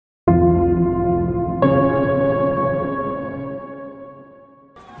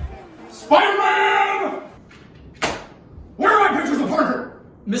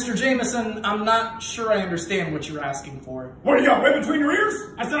Mr. Jameson, I'm not sure I understand what you're asking for. What do you got, right between your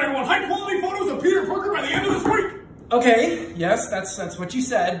ears? I said I want high-quality photos of Peter Parker by the end of this week! Okay, yes, that's what you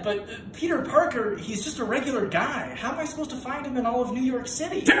said, but Peter Parker, he's just a regular guy. How am I supposed to find him in all of New York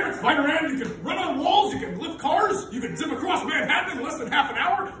City? Damn it, Spider-Man! You can run on walls, you can lift cars, you can zip across Manhattan in less than half an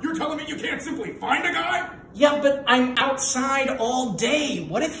hour? You're telling me you can't simply find a guy? Yeah, but I'm outside all day.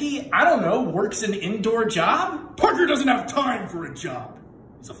 What if he, I don't know, works an indoor job? Parker doesn't have time for a job.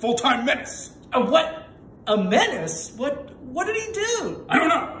 He's a full-time menace. What? A menace? What did he do? I don't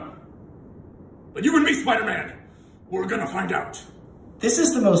know. But you and me, Spider-Man, we're gonna find out. This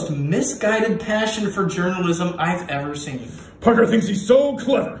is the most misguided passion for journalism I've ever seen. Parker thinks he's so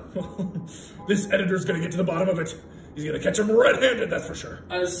clever. This editor's gonna get to the bottom of it. He's gonna catch him red-handed, that's for sure.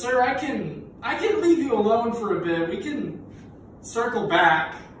 Sir, I can leave you alone for a bit. We can circle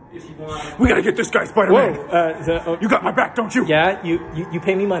back if you want. We gotta get this guy, Spider-Man. Whoa, you got my back, don't you? Yeah, you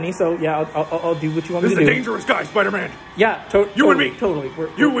pay me money, so yeah, I'll do what you want me to do. This is a dangerous guy, Spider-Man. Yeah, you totally, and me. Totally.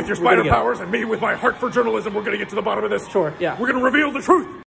 You with your spider powers and me with my heart for journalism, we're gonna get to the bottom of this. Sure, yeah. We're gonna reveal the truth.